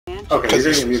Okay,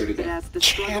 you're getting muted again.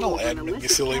 Channel admin, you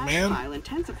silly man. I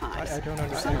don't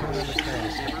understand.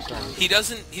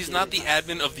 He's not the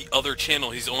admin of the other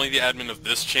channel, he's only the admin of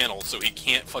this channel, so he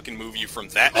can't fucking move you from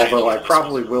that channel. Although I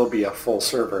probably will be a full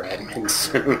server admin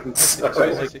soon,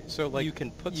 So like you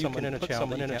can put someone in a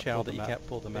channel that you can't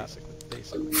pull them out,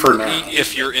 basically. For now.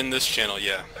 If you're in this channel,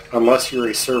 yeah. Unless you're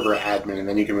a server admin, and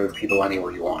then you can move people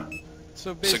anywhere you want.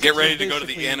 So get ready to go to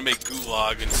the anime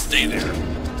gulag and stay there.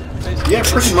 Yeah,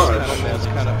 pretty much.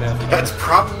 That's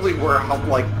probably where I'll,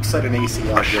 like, set an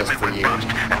ACL just for you.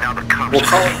 We'll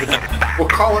call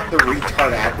it the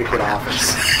Retard Advocate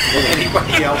Office. And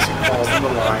anybody else who falls in the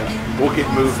line will get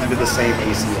moved into the same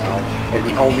ACL, and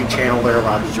the only channel they're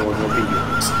allowed to join will be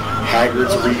yours.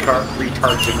 Haggard's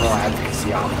Retard General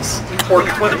Advocacy Office. Or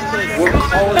clinic. We'll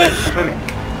call it a clinic.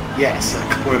 Yes, a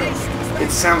clinic. It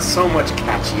sounds so much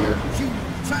catchier.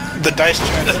 The dice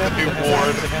chat is the new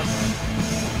ward.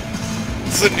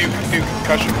 It's the new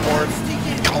concussion ward.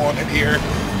 Calling it here.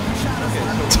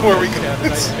 It's where we can.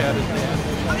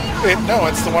 No,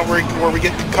 it's the one where we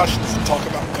get concussions and talk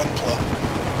about gunplay.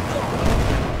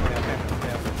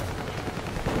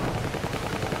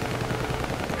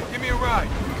 Give me a ride.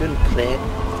 Couldn't play.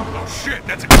 Oh shit,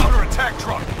 that's a counterattack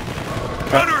truck.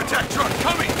 Counterattack truck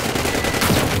coming.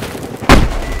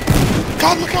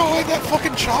 God, look how high that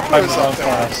fucking chopper is up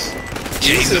there.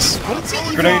 Jesus, what is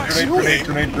it?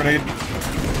 Grenade.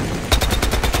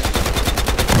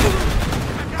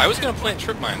 I was gonna plant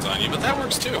trip mines on you, but that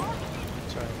works too.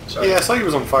 Yeah, I saw he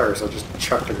was on fire, so I just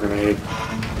chucked a grenade.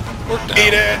 Worked out.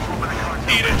 Eat it!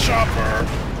 Eat it, chopper!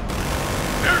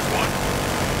 There's one.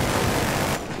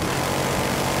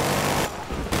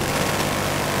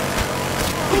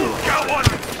 Got one.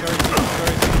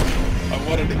 I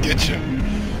wanted to get you.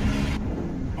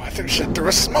 Oh, I threw shit through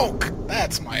a smoke.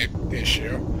 That's my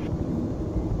issue.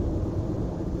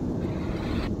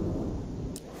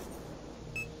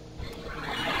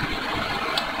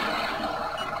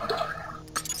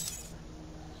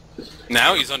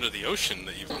 Now he's under the ocean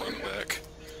that you've won back.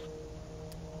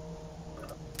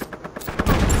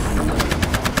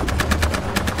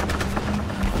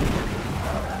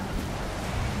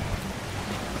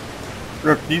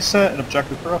 Rip, can you set an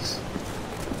objective for us?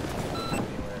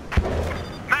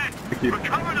 Man, Thank you.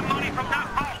 recover the money from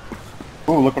that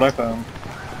vault. Ooh, look what I found.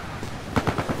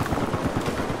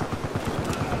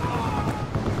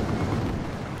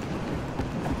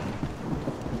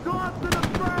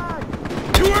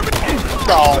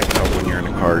 When you're in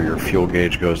a car, your fuel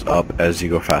gauge goes up as you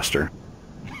go faster.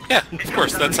 Yeah, of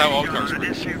course, that's how all cars work.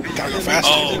 Gotta go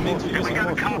faster. Oh, We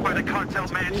got a call by the cartel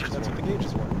mansion. That's what the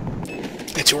gauges were.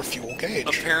 It's your fuel gauge.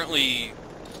 Apparently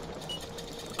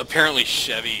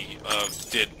Chevy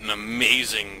did an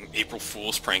amazing April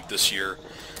Fool's prank this year,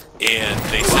 and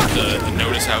they sent the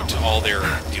notice out to all their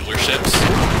dealerships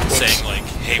saying like,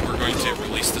 hey, we're going to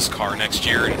release this car next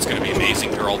year and it's going to be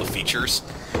amazing, here are all the features.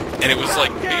 And it was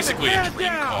like basically a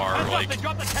dream car, like,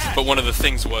 but one of the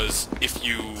things was if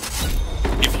you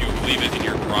leave it in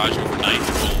your garage overnight,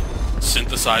 it will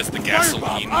synthesize the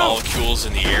gasoline molecules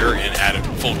in the air and add a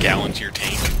full gallon to your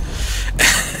tank.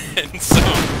 And so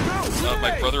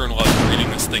my brother-in-law is reading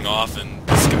this thing off, and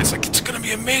this guy's like, it's gonna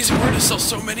be amazing, we're gonna sell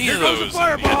so many of those.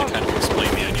 And we had to kind of explain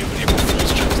the idea of April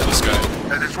Fool's joke to this guy.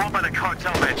 There's one by the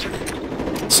cartel mansion.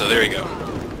 So there you go.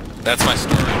 That's my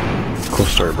story. Cool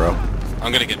story, bro.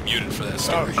 I'm gonna get muted for that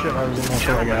story. Oh shit, I was in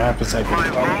for like a half a second.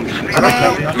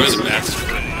 It was a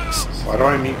masterpiece. Why do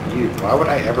I mute you? Why would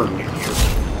I ever mute you?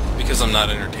 Because I'm not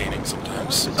entertaining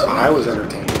sometimes. I was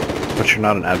entertained. But you're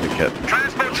not an advocate.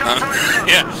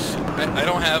 Yeah, I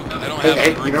don't have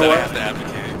Hey, a group you know that what? I have to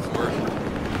advocate for.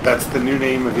 That's the new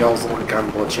name of y'all's little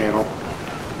Gunpla channel.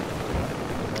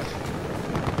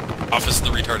 Office of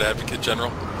the Retard Advocate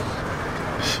General.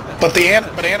 But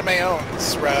anime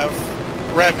owns Rev,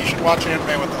 you should watch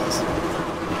anime with us.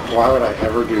 Why would I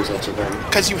ever do such a thing?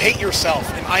 Because you hate yourself,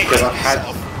 and I hate Because I've had...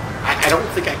 myself. I don't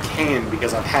think I can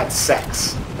because I've had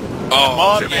sex. Oh,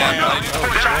 on,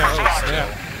 yeah.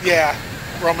 Yeah,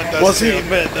 Roman does Well, too, see,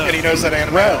 but, and he knows that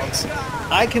anime Rev, owns.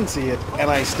 I can see it, and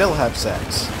I still have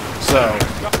sex. So,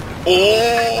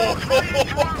 Oh!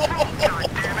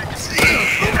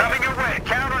 Coming your way,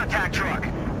 counterattack truck.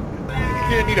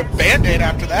 You're gonna need a band-aid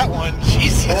after that one.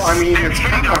 Jesus. Well, I mean, it's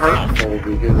kind of hurtful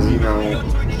because, you know,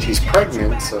 she's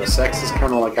pregnant, so sex is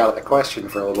kind of like out of the question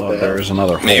for a little Well, bit. there is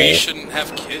another hole. Maybe you shouldn't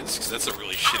have kids, because that's a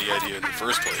really shitty idea in the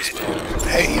first place. But,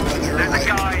 Hey, you know, they're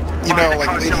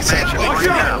like, ladies have like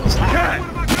videos.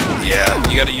 yeah,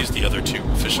 you gotta use the other two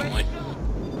efficiently.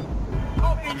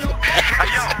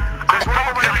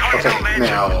 Okay,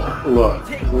 now, look,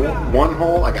 one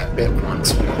hole, I got bit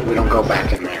once. We don't go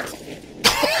back in there.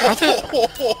 How the...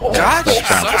 God, she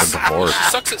Sounds sucks. like divorce. She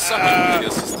sucks at sucking, I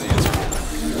guess is the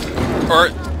answer. Or,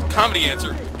 comedy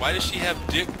answer, why does she have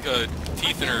dick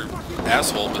teeth in her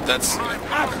asshole? But that's...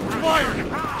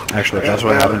 Actually, if that's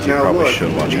what happens, you probably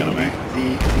should watch anime.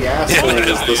 The asshole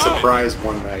was the surprise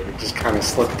one night. It just kind of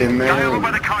slipped in there. And,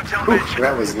 oof,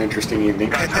 that was an interesting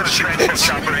evening. And then she bitch.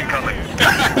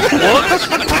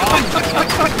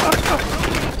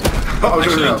 Oh, I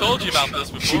should no, have no. told you about this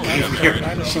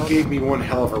before. She gave me one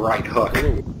hell of a right hook.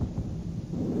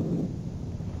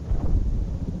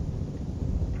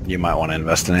 You might want to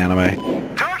invest in anime.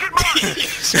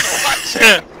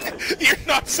 You're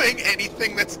not saying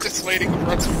anything that's dissuading the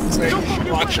rest of you saying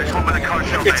watch it.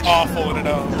 It's awful and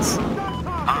it owns.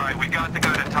 Alright, we got the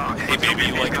guy to talk. Hey, maybe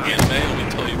you like anime? Let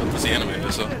me tell you what this anime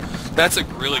is. So, that's a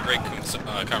really great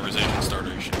conversation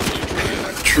starter. You should really try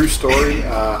it. True story.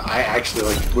 I actually,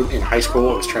 like, in high school,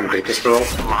 I was trying to date this girl,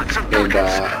 and she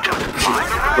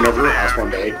went over to her house one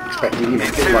day, expecting me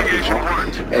to get lucky, you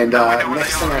know? And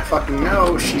next thing I fucking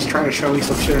know, she's trying to show me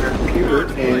some shit on her computer,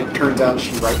 and it turns out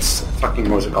she writes fucking,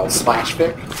 what was it called, slash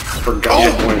fic for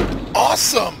Gundam Wing.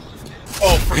 Awesome!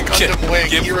 Oh, for Gundam Wing,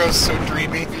 Hero's so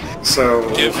dreamy. So,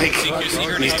 Give like,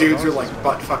 secret these name. dudes are like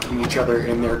butt fucking each other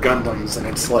in their Gundams, and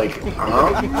it's like,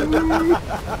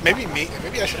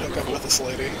 Maybe I should hook up with this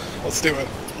lady. Let's do it.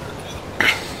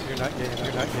 You're not gay,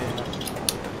 you're not gay.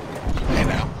 Hey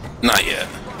now. Not yet.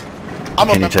 I'm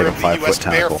a Can you member take a of the 5-foot U.S.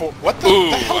 Bear tentacle? Force. What the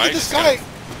hell I did this just guy... got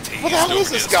What the hell is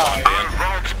this guy?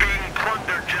 Rogues being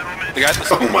plundered, gentlemen. The guy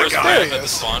that's Oh my worst God. at There he the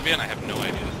is. spawn van, I have no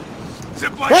idea.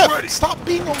 Zipline Rev, ready. stop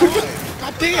being alive.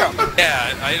 God damn.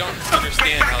 Yeah, I don't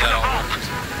understand how that all works.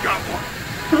 Got one.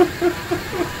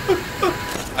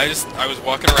 I was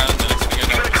walking around and the next thing I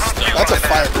know, I was stuck. That's a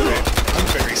fire grenade. I'm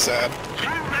very sad.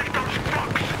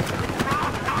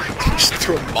 He just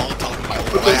threw a Molotov in my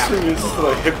the best lap. thing is that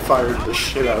I hip fired the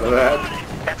shit out of that.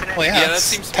 Well, Yeah, that that's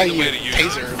seems to how be the you way to use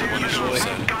taser it. usually.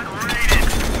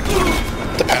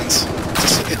 Depends.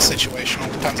 It's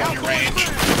situational. Depends on your range.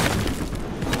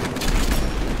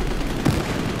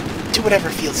 Do whatever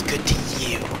feels good to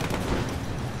you.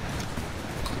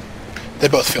 They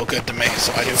both feel good to me,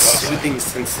 so I do both. Soothing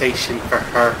sensation for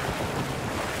her.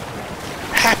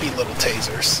 Happy little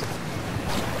tasers.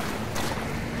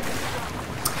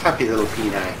 Happy little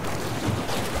peanut.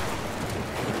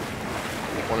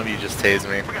 One of you just tased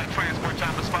me. We got transport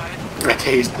chopper spotted. I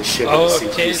tased the shit out Oh, of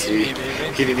CQC. tased me,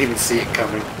 baby. He didn't even see it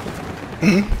coming.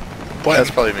 But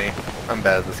That's probably me. I'm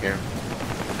bad at this game.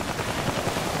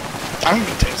 I'm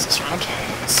gonna tase this round.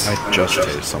 I just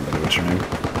tased somebody. What's your name?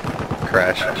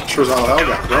 Crash. Sure as all hell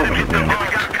got Roman. We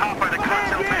got caught by the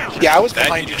cartel mansion. Yeah, I was That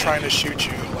behind you you did. trying to shoot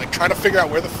you, like trying to figure out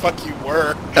where the fuck you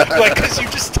were. Like, cause you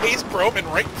just tased Broman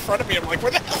right in front of me. I'm like,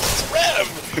 where the hell is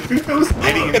Rev?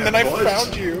 And then I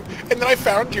found you,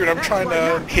 and I'm trying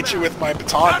to hit you with my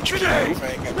baton, but you keep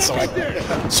moving, and so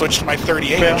I switched to my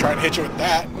 38 and try to hit you with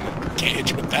that. Can't hit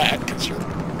you with that because you're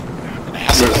an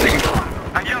asshole.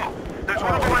 Hey, yo, there's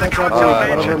one of them in the cartel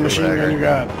whatever mansion. machine gun you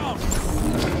got.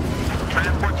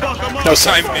 Transport chopper. No, Time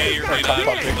sorry. may or may Cup not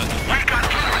puppy. be,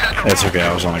 but... It's okay,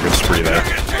 I was on a good spree there.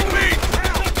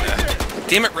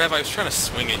 Damn it, Rev, I was trying to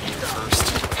swing at you first.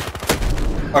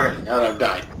 Okay, now that I've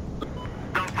died.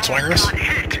 Swingers?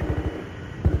 Hit.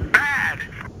 Bad.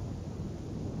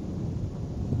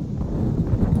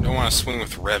 You don't want to swing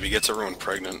with Rev, he gets everyone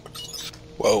pregnant.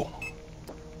 Whoa.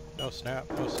 No snap,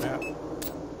 no snap.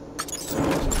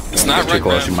 It's not Too right,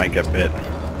 close, Rev. you might get bit.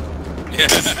 Yeah.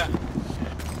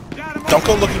 Don't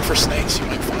go looking for snakes, you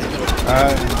might find them.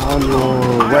 On your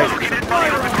right.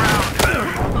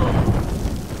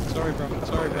 Sorry, bro.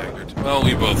 Sorry, bro. Well,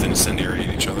 we both incendiaried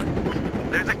each other.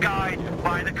 There's a guy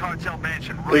by the cartel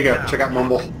mansion. There you go. Right Check out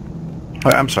Mumble.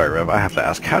 Wait, I'm sorry, Rev, I have to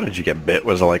ask, how did you get bit?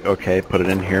 Was it like, okay, put it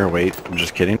in here, wait, I'm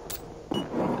just kidding?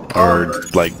 Or,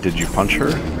 like, did you punch her?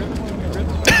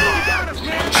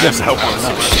 Yes, I want to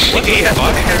know. What the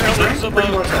fuck?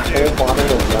 Pretty much a whole bottle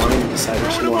of wine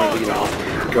decided she wanted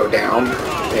to, go down,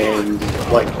 and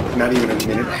like not even a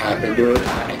minute and a half into it,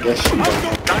 I guess she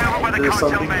like or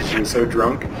something. She was so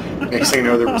drunk. Next thing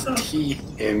you know, there was teeth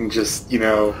and just you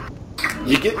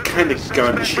get kind of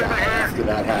gun shy after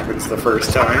that happens the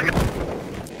first time.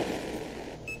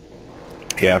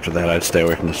 Yeah, after that, I'd stay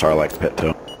away from the Starlight Pit,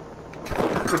 too.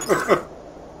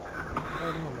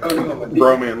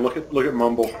 Bro, man, look at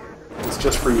Mumble. It's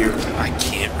just for you. I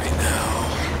can't right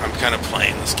now. I'm kind of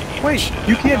playing this game. Wait,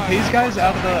 you can't tase guys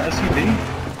out of the SUV?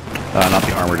 Not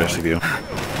the armored SUV.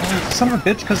 Son of a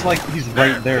bitch, because, like, he's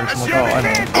right there. So I'm like, oh, I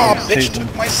know. Oh, Just bitch tase him.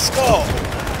 took my skull!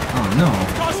 Oh, no.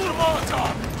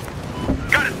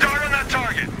 Got a dart on that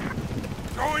target.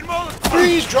 Throwing mullet.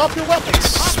 Freeze, drop your weapons!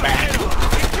 Smack!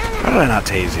 did I not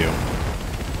tase you?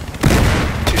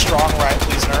 Too strong, right?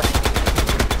 Please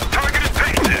nerf. Target is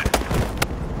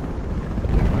taken.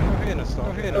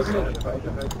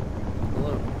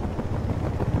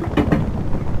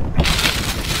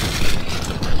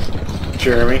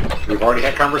 Jeremy, we've already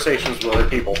had conversations with other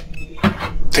people.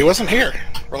 He wasn't here.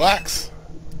 Relax.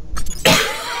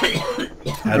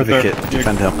 Advocate,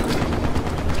 defend him.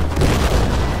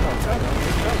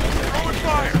 Throwing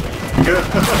fire.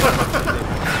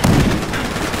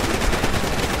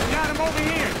 Got him over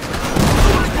here.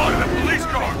 Spotted a police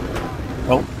car.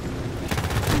 Oh,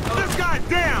 This guy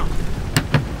down.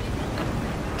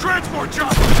 Transport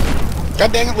chopper.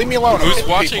 God dang it, leave me alone. I'm Who's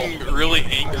hitting watching people. really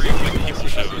angry when people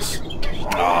shows?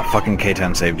 Aw, fucking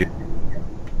K10 saved you.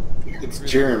 It's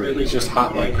Jeremy. He's just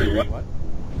hot like you.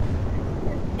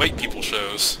 White people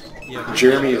shows.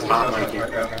 Jeremy is hot like you.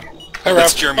 Hey,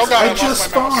 That's Rev. Jeremy's Oh god, I just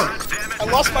spawned. I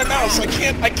lost my mouse. I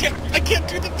can't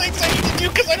do the things I need to do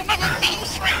because I don't have a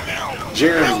mouse right now.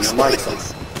 Jeremy, the mic's on.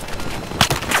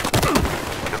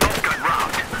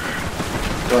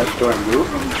 Do I move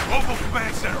him? Mobile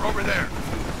command center over there.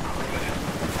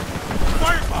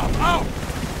 Firebomb out.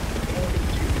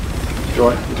 Do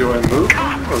I move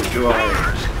him or do I?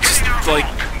 Just, like,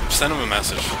 send him a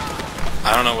message.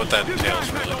 I don't know what that entails,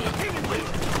 really, but...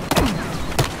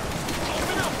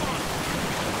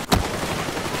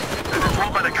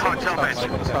 By the cartel base. We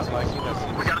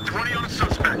got a 20 on the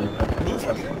suspect. Move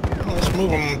him. Let's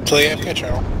move him to the AFK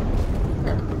channel.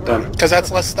 Done. Because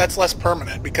that's less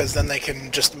permanent. Because then they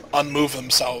can just unmove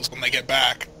themselves when they get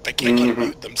back. They can't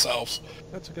mute themselves.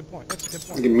 That's a good point. That's a good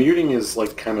point. The muting is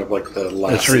like kind of like the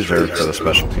last. It's reserved for the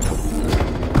special people.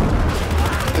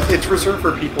 It's reserved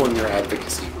for people in your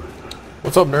advocacy.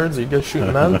 What's up, nerds? Are you guys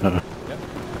shooting men?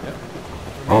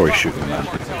 Always shooting that.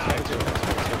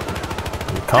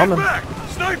 You coming? Back.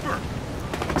 Sniper.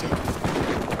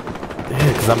 Yeah,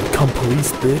 because I'm become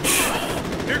police,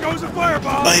 bitch. Here goes a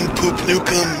firebomb. Mine poop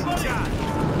nukem.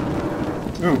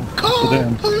 ooh,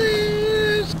 sedan.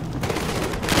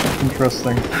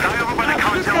 Interesting. Guy over by the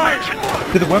cartel mansion.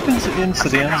 Do the weapons in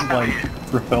sedans like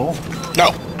refill?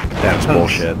 No. That's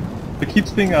bullshit. There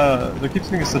keeps being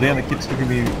a sedan that keeps giving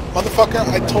me. Motherfucker,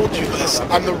 I told you this.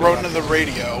 I'm the rodent of the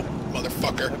radio.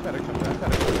 Motherfucker.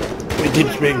 It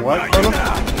keeps being what, Colonel?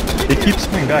 It keeps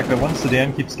coming back. That one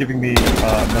sedan keeps giving me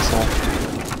missile.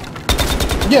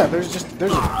 Yeah, there's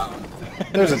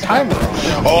a timer on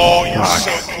it. Oh, you're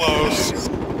so close.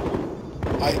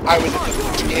 I was at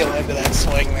the tail end of that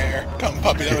swing there. Come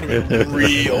puppy, that would have been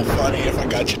real funny if I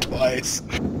got you twice.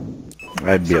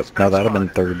 I'd be up. No, that'd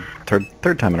have been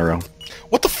third time in a row.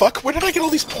 What the fuck? Where did I get all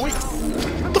these points?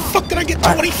 What the fuck did I get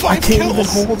 25 I can't even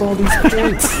kills? hold all these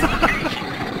points.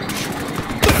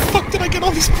 What the fuck did I get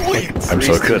all these points? I'm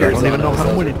so good. I don't even know how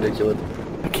to win it. Ridiculous.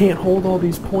 I can't hold all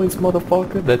these points,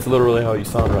 motherfucker. That's literally how you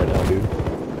sound right now, dude.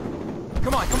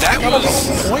 That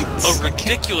was Points? a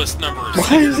ridiculous number of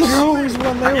Why is there always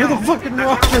one there with a fucking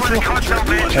rocket launcher?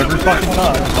 Every fucking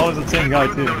time. It's always the same guy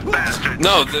too.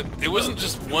 No, it wasn't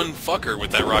just one fucker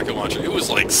with that rocket launcher. It was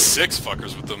like 6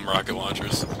 fuckers with them rocket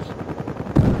launchers.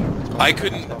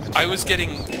 I was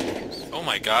getting... Oh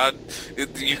my god.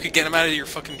 You could get them out of your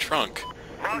fucking trunk.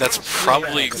 That's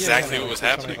probably exactly what was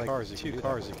happening. Two cars you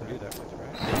can do that with,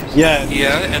 right? Yeah,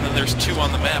 Yeah, and then there's 2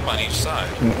 on the map on each side.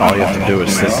 All you have to do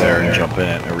is sit there and jump in.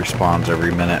 It respawns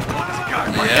every minute.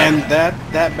 Yeah. and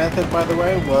that method, by the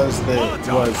way, was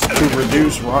to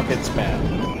reduce rocket spam.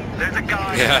 There's a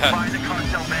guy Yeah. by the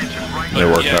cartel mansion right They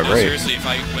worked yeah, out no, great. seriously, if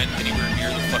I went anywhere near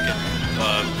the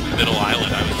fucking middle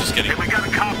island, I was just getting We got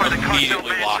a cop by the cartel immediately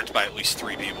mansion. locked by at least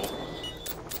 3 people.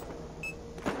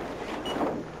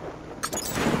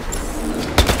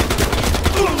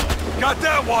 Got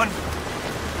that one.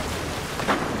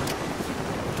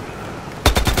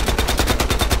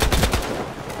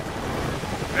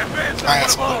 Advance I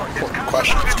asked some important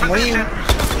questions. Can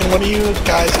one of you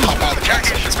guys hop out of the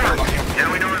castle? It's put on you.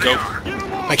 Yeah, we know where Go. they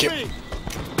are. Thank you.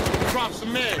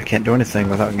 I can't do anything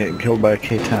without getting killed by a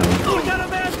K10.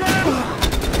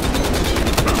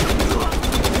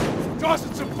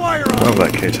 Tossing some fire I on. love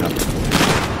that K10.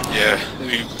 Yeah,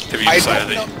 have you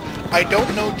decided that? I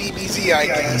don't know DBZ, I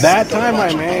guess. That time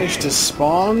I managed to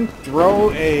spawn,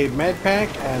 throw a med pack,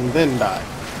 and then die.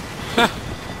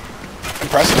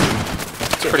 Impressive.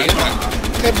 It's pretty good.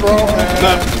 Hey, bro.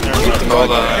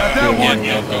 Hold on.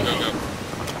 Yeah, go.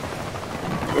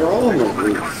 They're all in the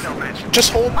roof.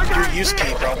 Just hold your use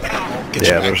key, bro. Man. We'll get you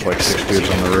Yeah, back there's here. like 6 dudes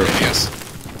on the roof. Yes.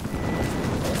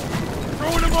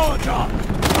 Throwing a Molotov.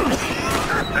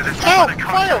 Ow!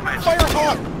 Fire! Fire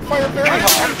hot! Fire very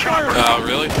hot! Oh,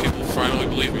 really? People finally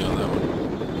believe me on that one.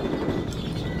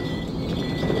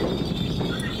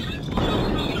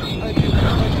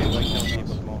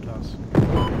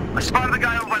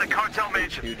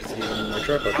 You just give him my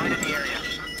truck.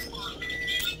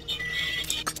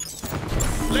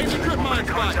 Laser trip mine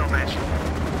spot.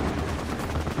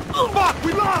 Fuck,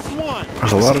 we lost one!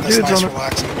 There's a lot of dudes nice on it.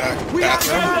 relaxing bathroom.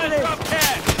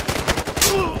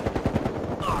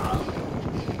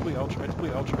 We all tried.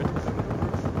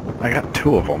 I got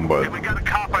 2 of them, but... We got a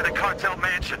cop by the cartel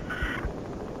mansion.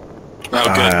 Oh,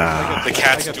 good. The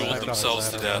cats dueled themselves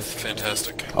to death.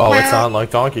 Fantastic. Oh, it's on like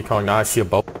Donkey Kong. Now I see a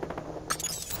boat.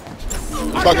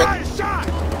 Fuck it.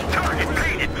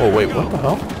 Oh, wait, what the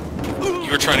hell?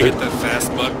 You were trying to get that fast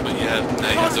buck, but now you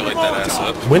have to light that ass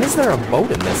up. When is there a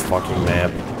boat in this fucking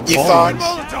map? You thought...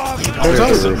 There's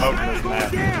us. a moat in this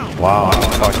map. Wow,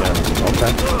 fucking...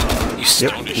 Okay. You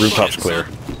stoned as Rooftop's shit, clear.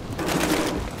 son.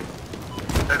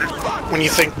 When you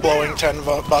think blowing 10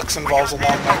 bucks involves a long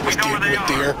night with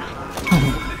deer.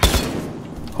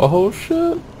 Oh,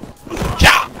 shit.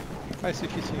 Yeah! I see.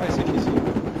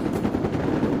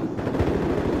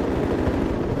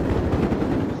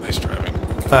 Nice driving.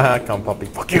 Haha, come puppy,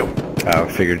 fuck you. I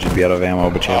figured you'd be out of ammo,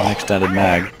 but you have an extended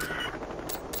mag.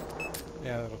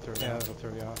 Yeah, that'll throw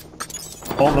you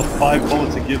off. All the 5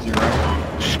 bullets it gives you,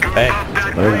 right? Hey,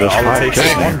 There's just all it 5 takes is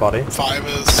kills. one, buddy. 5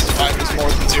 is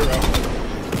more than 0.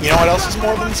 You know what else is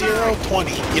more than 0?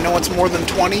 20. You know what's more than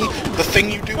 20? The thing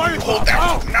you do when you hold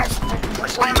down. Now,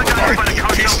 you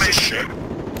pieces of shit.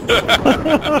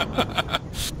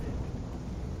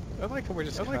 I like how we're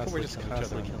just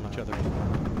constantly killing each other.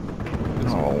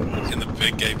 No. In the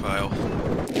big gay pile.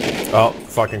 Oh,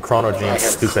 fucking Chrono Gene's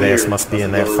stupid ass must be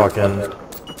in that fucking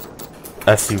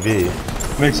SUV.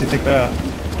 Makes you think that.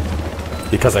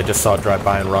 Because I just saw it drive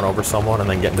by and run over someone and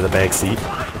then get into the back seat.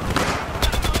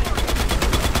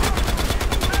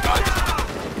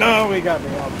 No, we got me.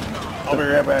 I'll be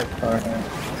right back.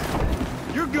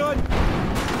 You're good.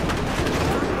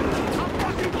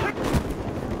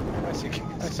 I see.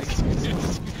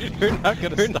 You're not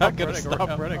gonna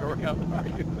stop running around, are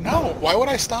you? No, why would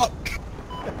I stop?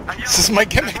 This is my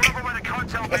gimmick.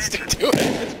 Let's stick to it.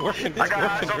 It's working really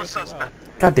well.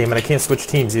 God damn it, I can't switch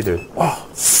teams either. Oh,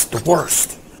 it's the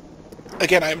worst.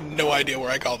 Again, I have no idea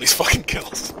where I got all these fucking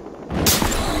kills.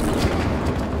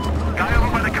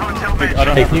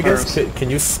 Hey, can you guys can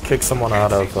you kick someone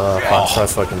out of Foxtrot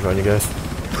so I can join you guys?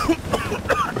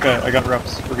 Okay, I got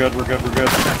reps. We're good.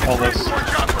 All this.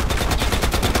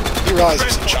 You realize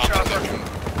there's a chopper there.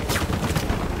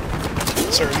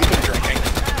 Sir, have you been drinking?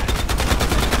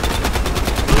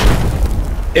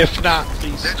 If not,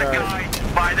 please start.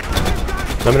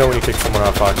 Let me know when you kick someone out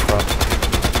of Foxtrot.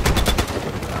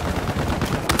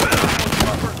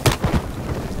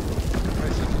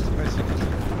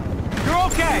 You're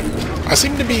okay. I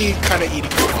seem to be kind of eating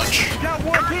too much. Got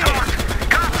one here.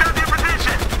 Contact your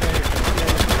position.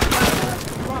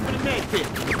 Dropping a med kit.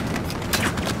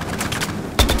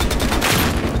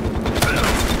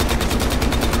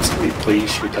 Somebody please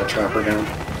shoot that chopper down.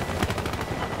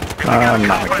 I'm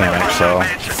not mechanic, so...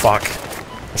 Fuck.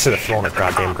 I should have thrown a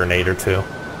goddamn grenade or two.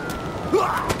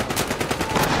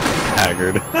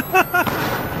 Haggard.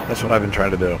 That's what I've been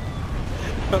trying to do.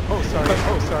 Oh,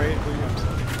 sorry.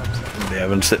 Yeah, I've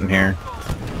been sitting here.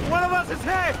 One of us is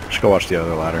hit. Just go watch the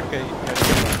other ladder. Okay,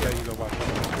 yeah, you go watch it.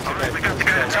 Alright, we got to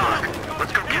get a talk.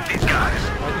 Let's go get these guys.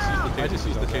 I just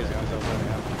used the taser because I was running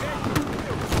out.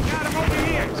 Got him over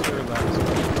here. It was very loud.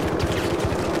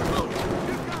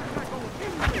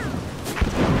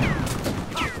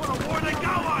 Where they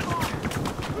going?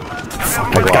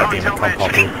 Oh goddamn it, come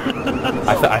puppy.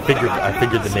 I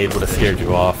figured the nade would have scared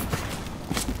you off.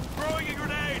 Throwing a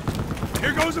grenade.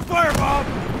 Here goes a firebomb.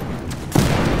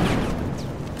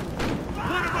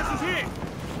 One of us is hit.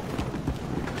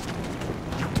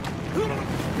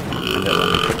 And then let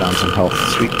me put down some health.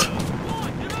 Sweet.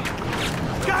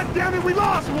 God damn it, we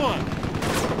lost one.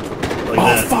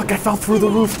 Oh fuck, I fell through the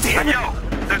roof, damn it! Yo,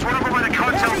 there's one over by the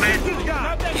cartel man.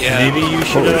 Yeah. Maybe you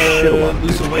should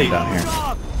lose some weight down here.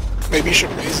 Maybe you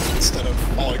should raise it instead of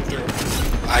falling through.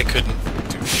 I couldn't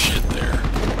do shit there.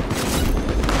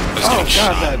 Oh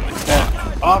god,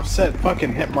 that offset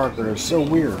fucking hit marker is so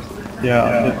weird.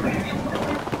 Yeah,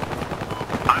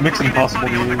 it makes it impossible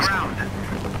to use.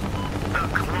 The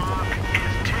clock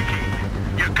is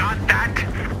ticking. You got that?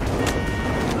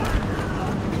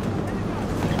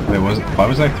 Wait, why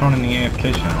was I thrown in the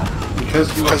AFK channel? Because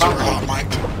you were Because we're hot hot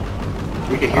mic'd.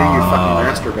 We can hear you fucking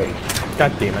masturbate.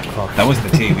 God damn it, fuck. That was the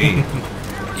TV.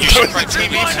 You should my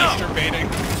TV masturbating.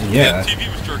 Yeah, TV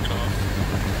was jerking off.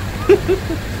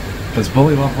 because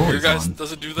Bully Love Bully's Your guys on.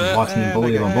 doesn't do I was that? watching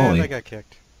Bully Love Bully. I got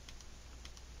kicked.